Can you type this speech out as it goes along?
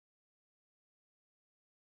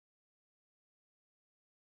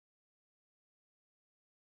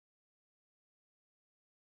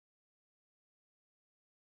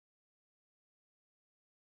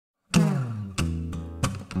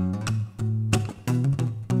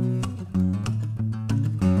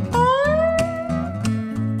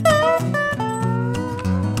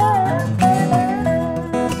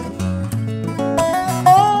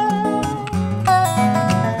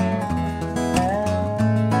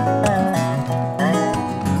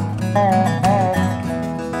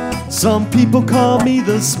Some people call me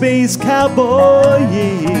the space cowboy,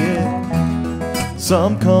 yeah.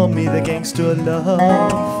 Some call me the gangster of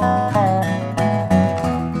love.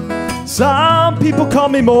 Some people call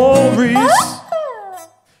me Maurice,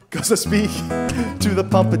 'cause I speak to the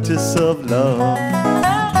puppetess of love.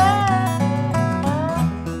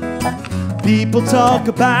 People talk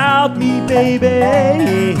about me,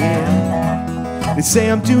 baby, yeah. They say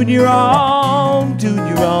I'm doing you wrong, doing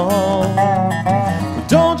you wrong. But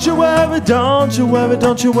don't you worry, don't you worry,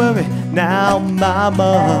 don't you worry now,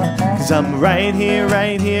 mama, 'cause I'm right here,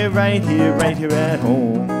 right here, right here, right here at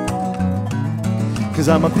home. 'Cause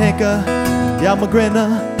I'm a picker, yeah, I'm a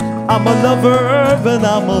grinner, I'm a lover and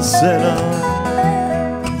I'm a sinner.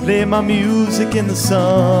 Play my music in the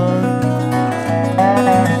sun.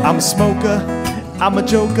 I'm a smoker, I'm a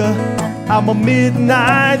joker, I'm a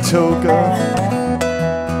midnight toker.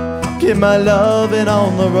 Get my lovin'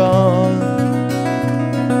 on the run.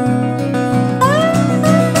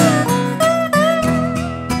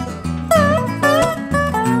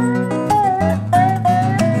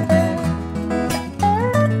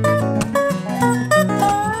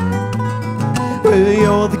 Well,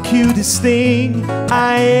 you're the cutest thing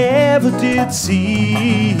I ever did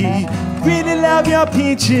see. Really love your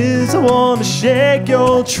peaches, I wanna shake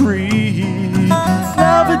your tree.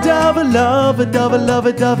 Love it, love it, love it, love it, love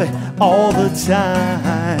it, love it, all the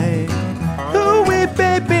time. Ooh, wait,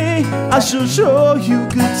 baby, I shall show you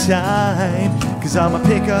good time. 'Cause I'm a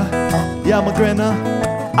picker, yeah, I'm a grinner,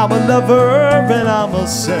 I'm a lover and I'm a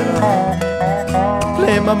sinner.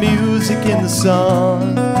 Play my music in the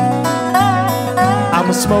sun. I'm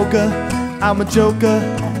a smoker, I'm a joker,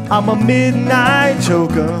 I'm a midnight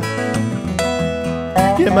choker.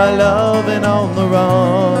 Get my lovin' on the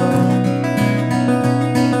run.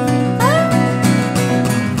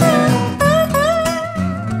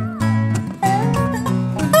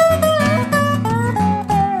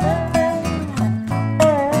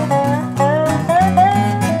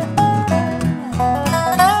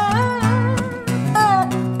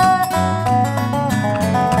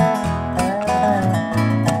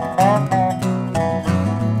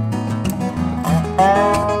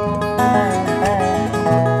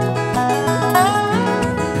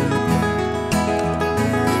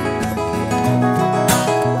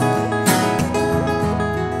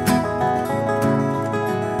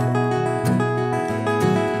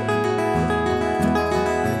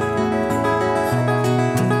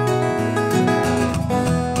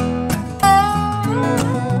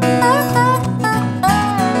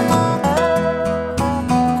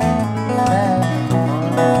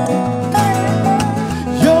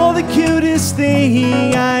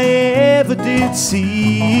 Thing I ever did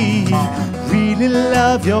see. Really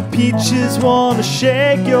love your peaches, wanna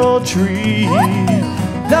shake your tree.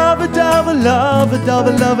 Love it, love it, love it, love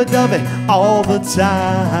it, love it, love it, all the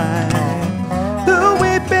time. Ooh,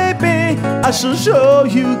 wait, baby, I shall show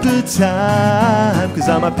you good time. 'Cause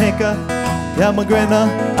I'm a picker, yeah, I'm a grinner,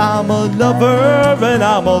 I'm a lover and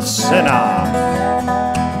I'm a sinner.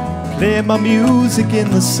 Play my music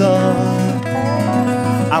in the sun.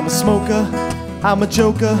 I'm a smoker, I'm a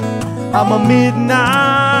joker, I'm a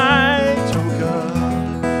midnight joker.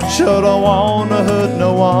 Sure don't wanna hurt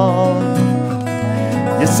no one.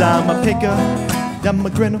 Yes, I'm a picker, I'm a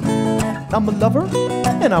grinner, I'm a lover,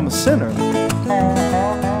 and I'm a sinner.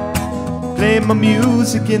 Play my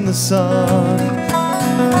music in the sun.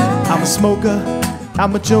 I'm a smoker,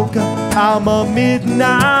 I'm a joker, I'm a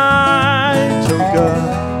midnight joker.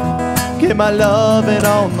 Get my lovin'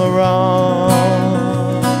 on the run.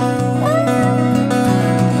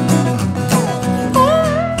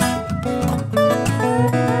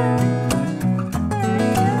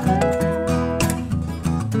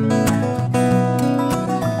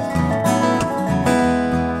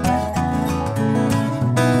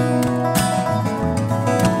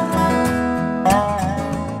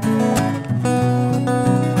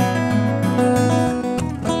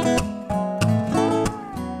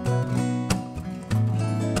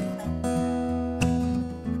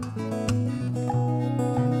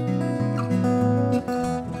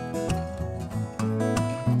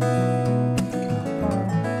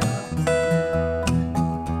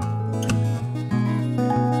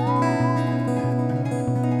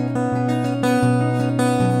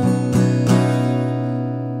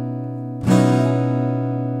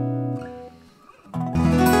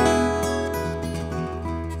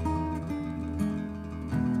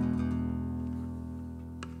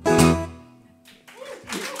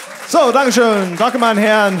 So, Dankeschön. Danke, meine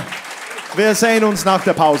Herren. Wir sehen uns nach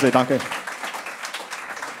der Pause. Danke.